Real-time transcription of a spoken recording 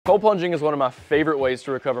Cold plunging is one of my favorite ways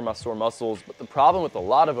to recover my sore muscles, but the problem with a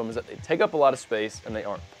lot of them is that they take up a lot of space and they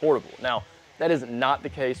aren't portable. Now, that is not the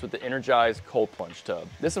case with the Inergize Cold Plunge Tub.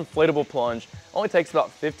 This inflatable plunge only takes about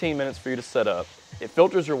 15 minutes for you to set up. It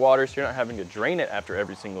filters your water so you're not having to drain it after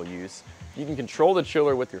every single use. You can control the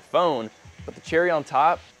chiller with your phone, but the cherry on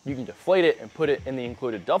top, you can deflate it and put it in the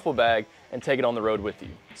included duffel bag and take it on the road with you.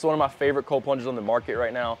 It's one of my favorite cold plunges on the market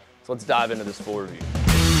right now, so let's dive into this full review.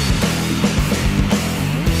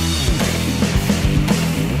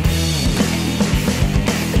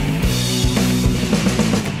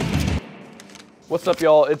 What's up,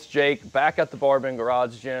 y'all? It's Jake, back at the BarBend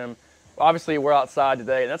garage gym. Obviously, we're outside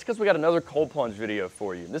today, and that's because we got another cold plunge video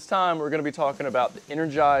for you. This time, we're gonna be talking about the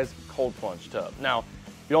Inergize Cold Plunge Tub. Now,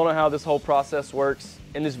 if you don't know how this whole process works,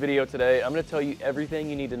 in this video today, I'm gonna tell you everything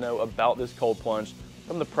you need to know about this cold plunge,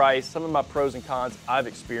 from the price, some of my pros and cons I've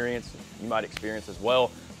experienced, you might experience as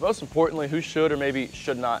well. Most importantly, who should or maybe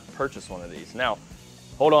should not purchase one of these. Now,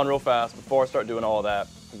 hold on real fast. Before I start doing all of that,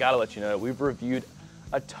 I gotta let you know, we've reviewed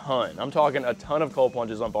a ton. I'm talking a ton of cold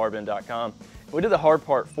plunges on BarBend.com. We did the hard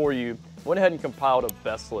part for you. Went ahead and compiled a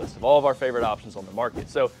best list of all of our favorite options on the market.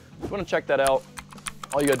 So if you want to check that out,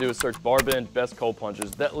 all you gotta do is search BarBend Best Cold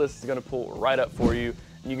Plunges. That list is gonna pull right up for you,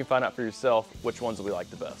 and you can find out for yourself which ones we like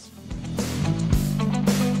the best.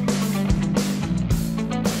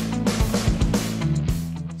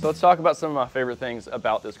 So let's talk about some of my favorite things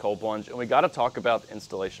about this cold plunge, and we gotta talk about the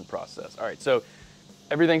installation process. All right, so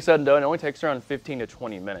everything said and done, it only takes around 15 to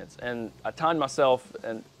 20 minutes. And I timed myself,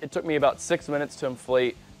 and it took me about 6 minutes to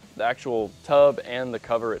inflate the actual tub and the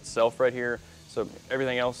cover itself right here. So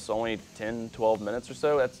everything else only 10, 12 minutes or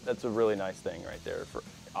so. That's a really nice thing right there for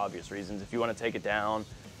obvious reasons. If you want to take it down,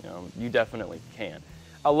 you definitely can.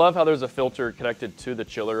 I love how there's a filter connected to the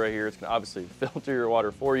chiller right here. It's gonna obviously filter your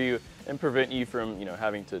water for you and prevent you from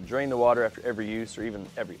having to drain the water after every use or even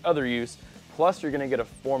every other use. Plus, you're gonna get a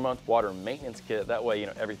 4-month water maintenance kit. That way,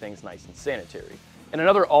 everything's nice and sanitary. And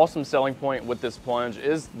another awesome selling point with this plunge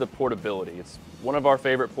is the portability. It's one of our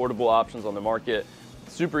favorite portable options on the market.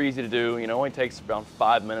 Super easy to do. Only takes around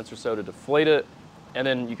 5 minutes or so to deflate it, and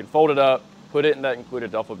then you can fold it up, put it in that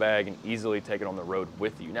included duffel bag, and easily take it on the road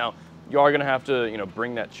with you. Now, you are gonna have to,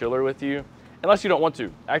 bring that chiller with you, unless you don't want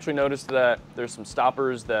to. I actually noticed that there's some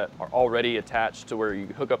stoppers that are already attached to where you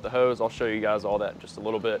hook up the hose. I'll show you guys all that in just a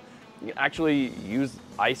little bit. You can actually use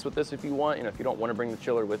ice with this if you want. If you don't want to bring the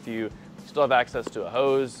chiller with you, you still have access to a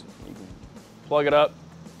hose. You can plug it up,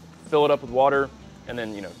 fill it up with water, and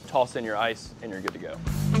then toss in your ice, and you're good to go.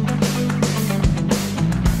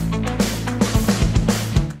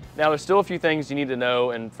 Now, there's still a few things you need to know,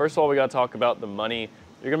 and first of all, we got to talk about the money.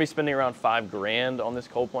 You're going to be spending around $5 grand on this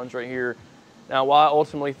cold plunge right here. Now, while I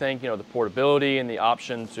ultimately think the portability and the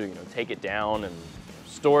option to take it down and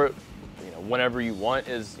store it whenever you want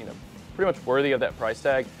is pretty much worthy of that price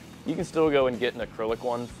tag, you can still go and get an acrylic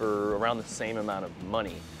one for around the same amount of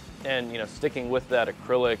money. And sticking with that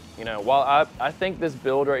acrylic, while I think this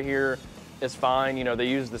build right here is fine, they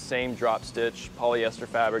use the same drop stitch polyester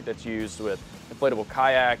fabric that's used with inflatable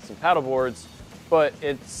kayaks and paddle boards, but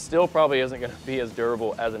it still probably isn't going to be as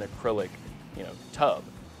durable as an acrylic tub.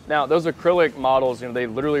 Now, those acrylic models, they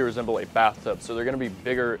literally resemble a bathtub, so they're going to be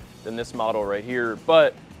bigger than this model right here,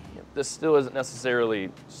 but this still isn't necessarily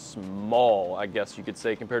small, I guess you could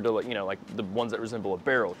say, compared to like the ones that resemble a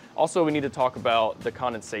barrel. Also, we need to talk about the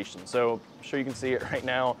condensation. So I'm sure you can see it right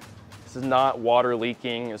now. This is not water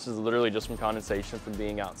leaking. This is literally just from condensation from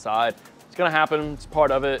being outside. It's gonna happen, it's part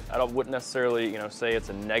of it. I wouldn't necessarily say it's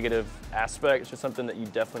a negative aspect. It's just something that you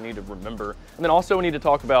definitely need to remember. And then also we need to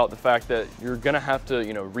talk about the fact that you're gonna have to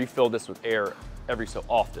refill this with air every so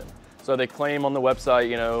often. So they claim on the website,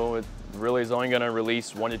 it really is only gonna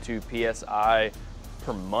release 1 to 2 PSI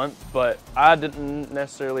per month, but I didn't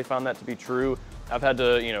necessarily find that to be true. I've had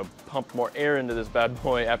to, pump more air into this bad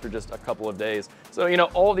boy after just a couple of days. So,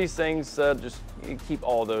 all these things, just keep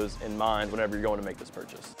all those in mind whenever you're going to make this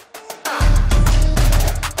purchase.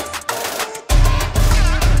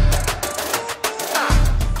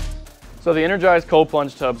 So the Inergize Cold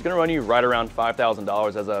Plunge Tub is gonna run you right around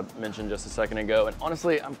 $5,000, as I mentioned just a second ago. And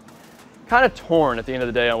honestly, I'm kind of torn at the end of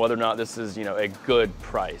the day on whether or not this is a good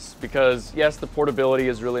price, because yes, the portability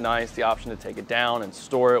is really nice. The option to take it down and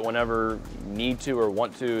store it whenever you need to or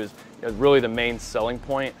want to is really the main selling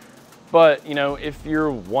point. But if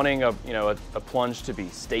you're wanting a plunge to be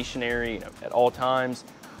stationary at all times,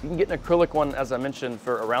 you can get an acrylic one, as I mentioned,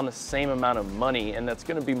 for around the same amount of money, and that's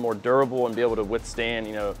going to be more durable and be able to withstand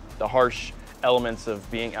the harsh elements of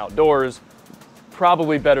being outdoors,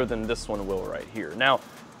 probably better than this one will right here. Now,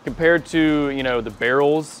 compared to the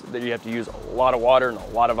barrels that you have to use a lot of water and a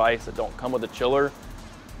lot of ice that don't come with a chiller,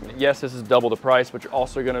 Yes, this is double the price, but you're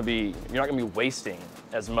also gonna be, you're not gonna be wasting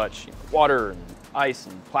as much water and ice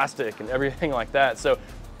and plastic and everything like that. So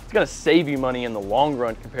it's gonna save you money in the long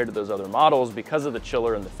run compared to those other models because of the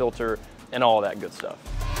chiller and the filter and all that good stuff.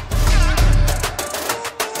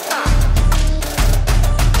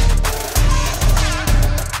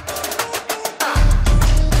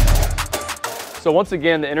 So once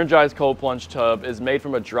again, the Inergize Cold Plunge Tub is made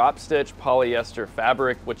from a drop stitch polyester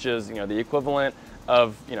fabric, which is, the equivalent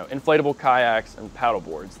of, inflatable kayaks and paddle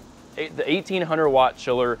boards. The 1800 watt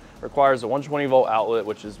chiller requires a 120 volt outlet,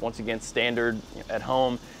 which is once again standard at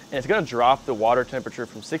home, and it's gonna drop the water temperature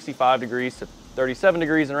from 65 degrees to 37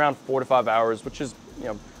 degrees in around 4 to 5 hours, which is,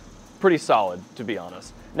 pretty solid, to be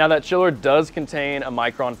honest. Now that chiller does contain a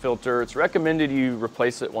micron filter. It's recommended you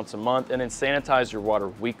replace it once a month and then sanitize your water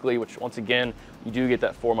weekly, which once again, you do get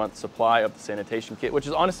that 4-month supply of the sanitation kit, which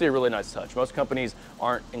is honestly a really nice touch. Most companies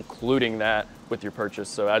aren't including that with your purchase,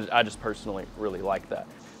 so I just personally really like that.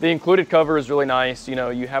 The included cover is really nice. You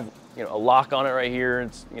have a lock on it right here.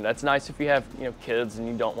 It's, that's nice if you have kids and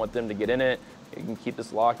you don't want them to get in it. You can keep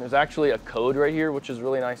this locked. There's actually a code right here, which is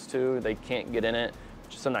really nice too. They can't get in it.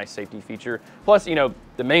 Just a nice safety feature. Plus,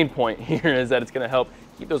 the main point here is that it's going to help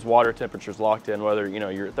keep those water temperatures locked in, whether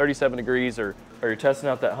you're at 37 degrees or you're testing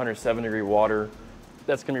out that 107 degree water.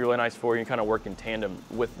 That's going to be really nice for you and kind of work in tandem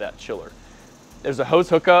with that chiller. There's a hose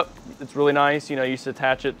hookup. It's really nice. You used to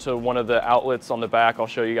attach it to one of the outlets on the back. I'll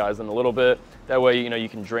show you guys in a little bit. That way, you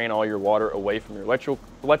can drain all your water away from your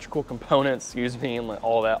electrical components, and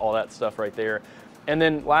all that stuff right there. And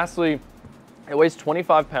then lastly, it weighs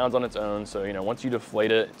 25 pounds on its own, so once you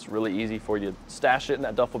deflate it, it's really easy for you to stash it in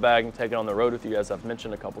that duffel bag and take it on the road with you, as I've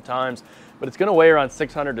mentioned a couple times. But it's gonna weigh around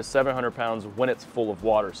 600 to 700 pounds when it's full of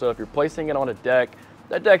water. So if you're placing it on a deck,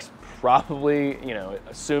 that deck's probably,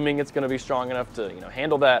 assuming it's gonna be strong enough to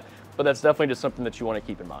handle that, but that's definitely just something that you wanna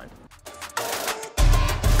keep in mind.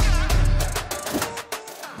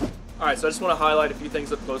 All right, so I just want to highlight a few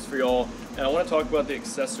things up close for y'all, and I want to talk about the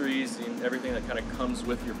accessories and everything that kind of comes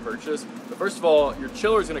with your purchase. But first of all, your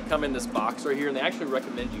chiller is going to come in this box right here, and they actually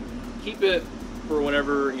recommend you keep it for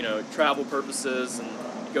whenever, travel purposes, and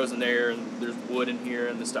it goes in there, and there's wood in here,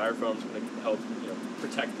 and the styrofoam is going to help,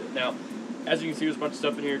 protect it. Now, as you can see, there's a bunch of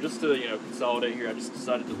stuff in here. Just to, consolidate here, I just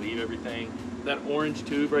decided to leave everything. That orange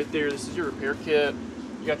tube right there, this is your repair kit.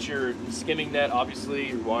 You got your skimming net, obviously,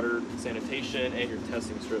 your water sanitation, and your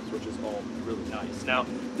testing strips, which is all really nice. Now,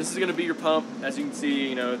 this is gonna be your pump. As you can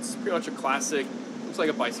see, it's pretty much a classic, looks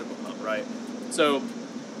like a bicycle pump, right? So,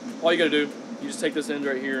 all you gotta do, you just take this end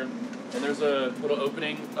right here, and there's a little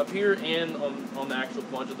opening up here and on the actual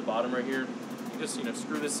plunge at the bottom right here. You just,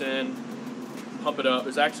 screw this in, pump it up.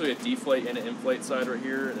 There's actually a deflate and an inflate side right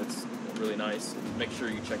here, and it's really nice. Make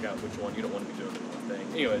sure you check out which one. You don't want to be doing the wrong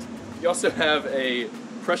thing. Anyways, you also have a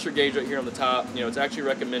pressure gauge right here on the top. It's actually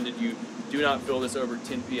recommended you do not fill this over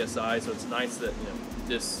 10 psi, so it's nice that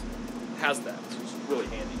this has that, which is really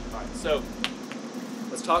handy. All right, so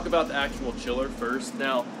let's talk about the actual chiller first.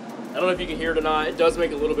 Now, I don't know if you can hear it or not. It does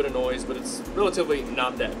make a little bit of noise, but it's relatively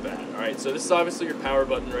not that bad. All right, so this is obviously your power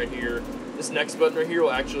button right here. This next button right here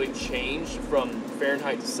will actually change from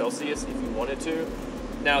Fahrenheit to Celsius if you wanted to.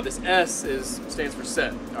 Now this S stands for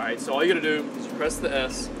set. All right, so all you gotta do is you press the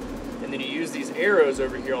S, and then you use these arrows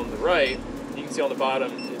over here on the right. You can see on the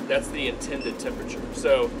bottom, that's the intended temperature.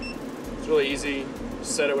 So it's really easy.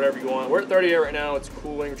 Just set it whatever you want. We're at 38 right now. It's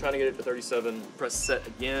cooling. We're trying to get it to 37. Press set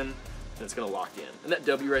again, and it's gonna lock in. And that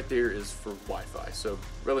W right there is for Wi-Fi. So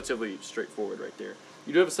relatively straightforward right there.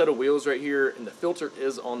 You do have a set of wheels right here, and the filter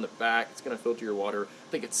is on the back. It's gonna filter your water.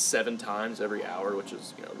 I think it's 7 times every hour, which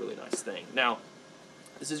is a really nice thing. Now,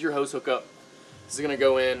 this is your hose hookup. This is gonna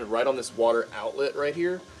go in right on this water outlet right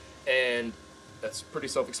here, and that's pretty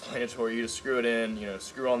self-explanatory. You just screw it in,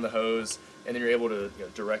 screw on the hose, and then you're able to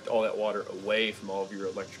direct all that water away from all of your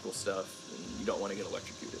electrical stuff, and you don't want to get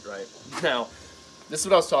electrocuted, right? Now, this is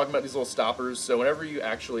what I was talking about, these little stoppers. So whenever you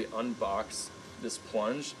actually unbox this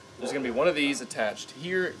plunge, there's gonna be one of these attached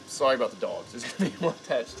here. Sorry about the dogs. There's gonna be one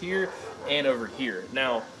attached here and over here.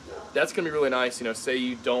 Now, that's gonna be really nice. Say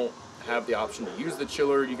you don't have the option to use the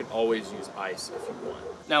chiller, you can always use ice if you want.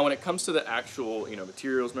 Now, when it comes to the actual,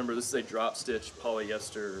 materials, remember this is a drop stitch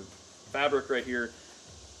polyester fabric right here.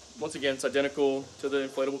 Once again, it's identical to the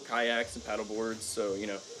inflatable kayaks and paddle boards, so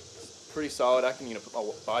pretty solid. I can put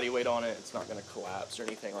my body weight on it. It's not going to collapse or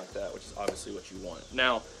anything like that, which is obviously what you want.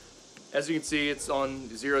 Now, as you can see, it's on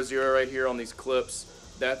 0-0 right here on these clips.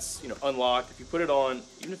 That's unlocked. If you put it on,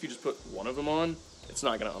 even if you just put one of them on, it's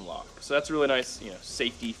not going to unlock. So that's a really nice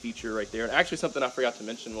safety feature right there. And actually, something I forgot to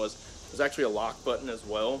mention was there's actually a lock button as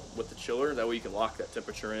well with the chiller. That way you can lock that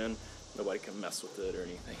temperature in. nobody can mess with it or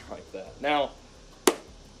anything like that. Now, I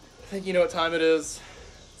think you know what time it is.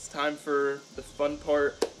 It's time for the fun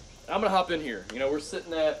part. I'm gonna hop in here. You know, we're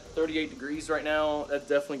sitting at 38 degrees right now. That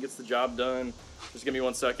definitely gets the job done. Just give me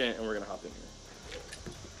 1 second and we're gonna hop in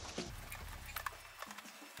here.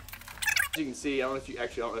 As you can see, I don't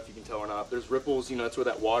know if you can tell or not, there's ripples, you know, that's where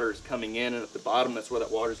that water is coming in, and at the bottom, that's where that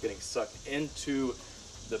water is getting sucked into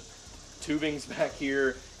the tubings back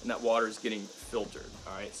here, and that water is getting filtered.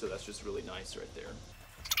 All right, so that's just really nice right there.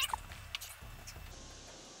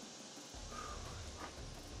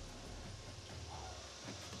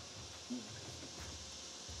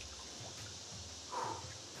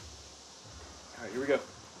 All right, here we go.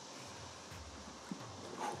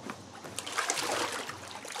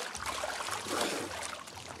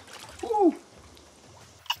 Woo.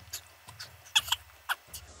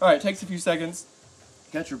 All right, takes a few seconds.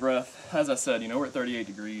 Catch your breath. As I said, you know, we're at 38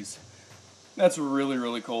 degrees. That's really,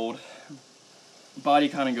 really cold. Body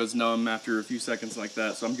kind of goes numb after a few seconds like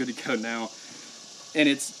that, so I'm good to go now. And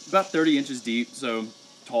it's about 30 inches deep, so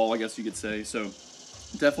tall, I guess you could say. So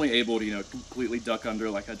definitely able to, you know, completely duck under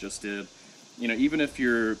like I just did. You know, even if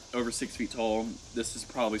you're over 6 feet tall, this is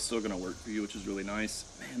probably still gonna work for you, which is really nice.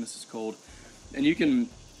 Man, this is cold. And you can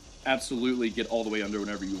absolutely get all the way under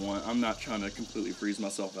whenever you want. I'm not trying to completely freeze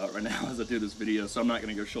myself out right now as I do this video, so I'm not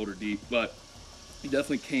gonna go shoulder deep, but you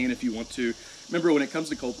definitely can if you want to. Remember, when it comes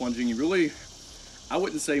to cold plunging, you really, I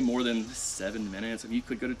wouldn't say more than 7 minutes. I mean, you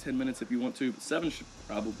could go to 10 minutes if you want to, but 7 should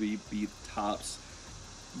probably be tops,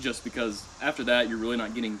 just because after that, you're really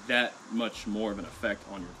not getting that much more of an effect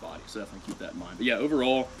on your body. So definitely keep that in mind. But yeah,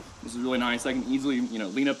 overall, this is really nice. I can easily, you know,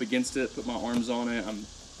 lean up against it, put my arms on it. I'm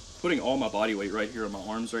putting all my body weight right here on my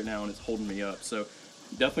arms right now, and it's holding me up. So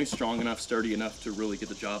definitely strong enough, sturdy enough to really get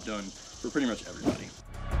the job done for pretty much everybody.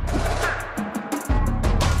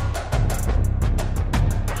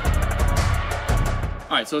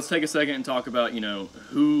 All right, so let's take a second and talk about, you know,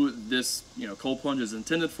 who this, you know, cold plunge is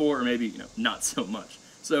intended for, or maybe, you know, not so much.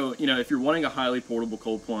 So, you know, if you're wanting a highly portable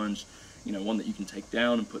cold plunge, you know, one that you can take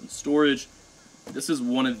down and put in storage, this is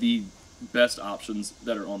one of the best options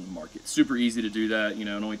that are on the market. Super easy to do that. You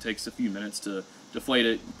know, it only takes a few minutes to deflate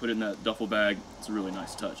it, put it in that duffel bag. It's a really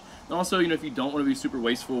nice touch. And also, you know, if you don't want to be super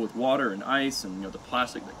wasteful with water and ice and, you know, the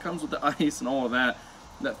plastic that comes with the ice and all of that,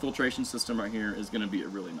 that filtration system right here is going to be a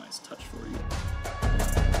really nice touch for you.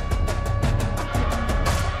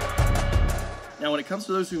 Now, when it comes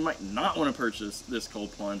to those who might not want to purchase this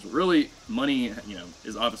cold plunge, really money, you know,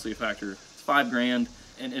 is obviously a factor. It's $5 grand,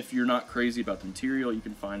 and if you're not crazy about the material, you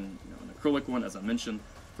can find, you know, an acrylic one, as I mentioned,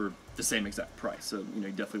 for the same exact price. So, you know,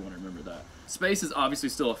 you definitely want to remember that. Space is obviously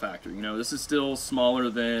still a factor. You know, this is still smaller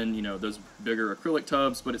than, you know, those bigger acrylic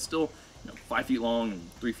tubs, but it's still, you know, 5 feet long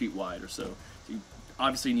and 3 feet wide or so. So you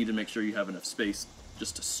obviously need to make sure you have enough space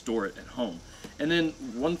just to store it at home. And then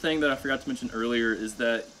one thing that I forgot to mention earlier is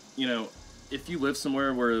that, you know, if you live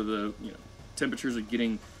somewhere where the, you know, temperatures are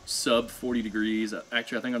getting sub 40 degrees,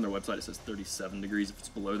 actually I think on their website it says 37 degrees if it's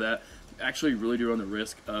below that, you actually really do run the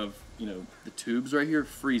risk of, you know, the tubes right here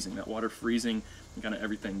freezing, that water freezing, and kind of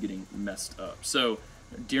everything getting messed up. So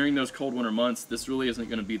during those cold winter months, this really isn't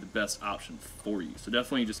going to be the best option for you. So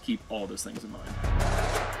definitely just keep all those things in mind.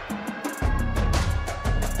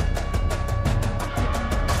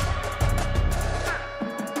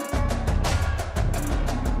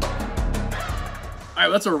 All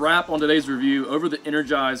right, that's a wrap on today's review over the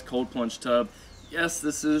Inergize Cold Plunge Tub. Yes,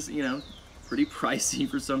 this is, you know, pretty pricey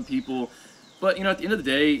for some people, but, you know, at the end of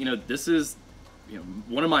the day, you know, this is, you know,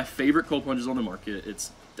 one of my favorite cold plunges on the market.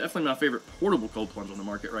 It's definitely my favorite portable cold plunge on the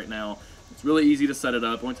market right now. It's really easy to set it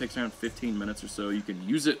up. It only takes around 15 minutes or so. You can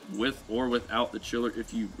use it with or without the chiller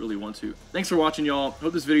if you really want to. Thanks for watching, y'all.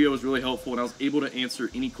 Hope this video was really helpful and I was able to answer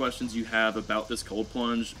any questions you have about this cold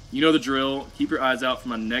plunge. You know the drill. Keep your eyes out for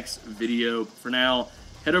my next video. For now,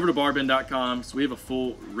 head over to BarBend.com, so we have a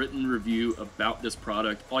full written review about this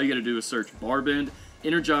product. All you gotta do is search BarBend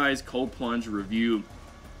Inergize Cold Plunge Review.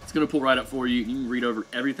 It's gonna pull right up for you. You can read over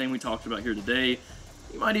everything we talked about here today.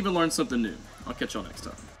 You might even learn something new. I'll catch y'all next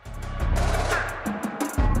time.